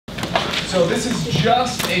So this is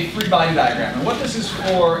just a free body diagram. And what this is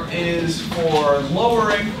for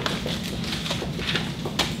lowering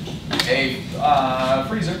a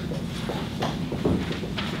freezer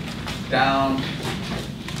down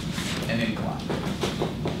an incline.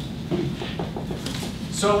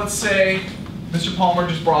 So let's say Mr. Palmer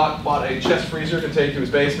just bought a chest freezer to take to his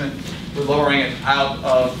basement. We're lowering it out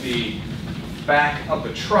of the back of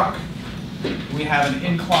the truck. We have an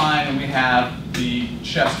incline and we have the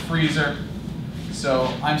chest freezer.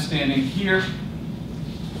 So I'm standing here.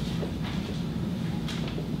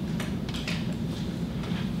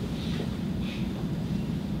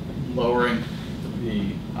 Lowering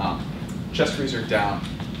the chest freezer down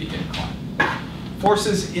the incline.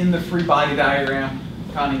 Forces in the free body diagram.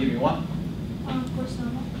 Connie, give me one. Force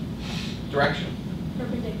normal. Direction.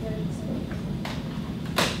 Perpendicular.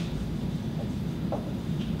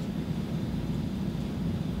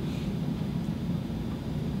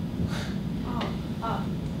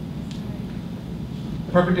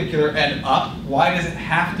 Perpendicular and up. Why does it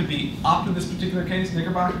have to be up in this particular case,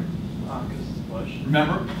 Knickerbocker? Because it's a push.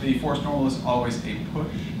 Remember, the force normal is always a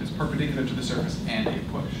push. It's perpendicular to the surface and a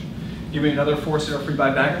push. Give me another force in our free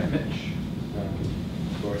body diagram, Mitch.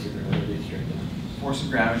 Force of gravity straight down. Force of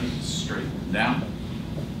gravity straight down.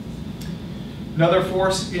 Another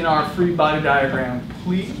force in our free body diagram,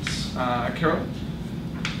 please. Carol.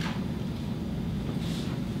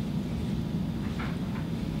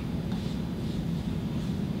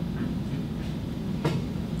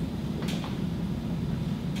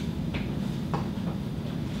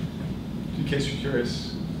 In case you're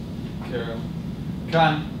curious, Carol.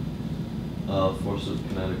 Con. Force of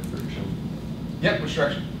kinetic friction. Yep, which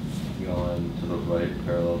direction? Going to the right,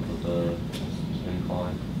 parallel to the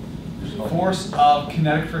incline. Force of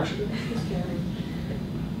kinetic friction.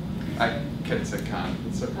 I could have said con.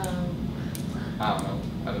 It's okay. I don't know.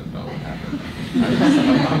 I don't know what happened.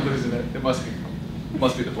 I'm losing it. It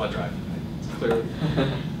must be the blood drive. It's clearly.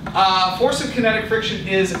 Force of kinetic friction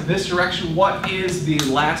is this direction. What is the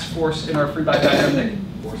last force in our free body diagram?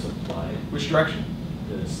 Force applied. Which direction?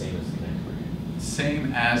 The same as kinetic friction.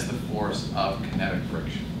 Same as the force of kinetic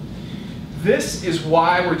friction. This is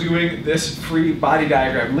why we're doing this free body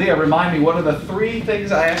diagram. Leah, remind me, what are the three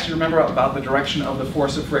things I asked you to remember about the direction of the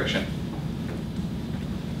force of friction?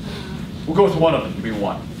 We'll go with one of them. Give me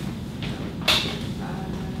one. I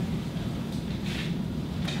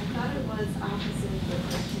thought it was opposite of the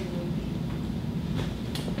rectangle.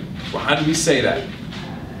 Well, how do we say that?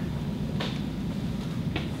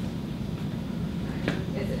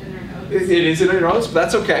 Is it in our notes? It is in our notes, but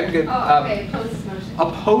that's okay. We can, Oh, okay, opposes motion.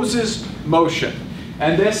 Opposes motion.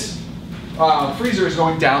 And this freezer is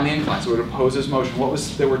going down the incline, so it opposes motion. What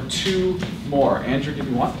was, there were two more. Andrew, give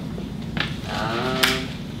me one.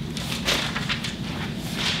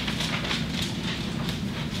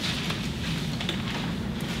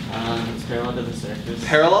 It's parallel to the surface.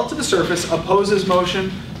 Parallel to the surface, opposes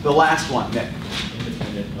motion. The last one, Nick.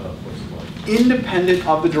 Independent of force applied. Independent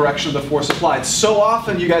of the direction of the force applied. So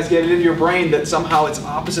often you guys get it into your brain that somehow it's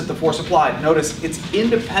opposite the force applied. Notice it's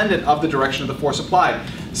independent of the direction of the force applied.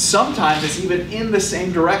 Sometimes it's even in the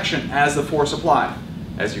same direction as the force applied,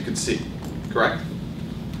 as you can see. Correct?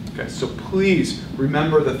 Okay, so please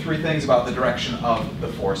remember the three things about the direction of the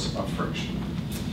force of friction.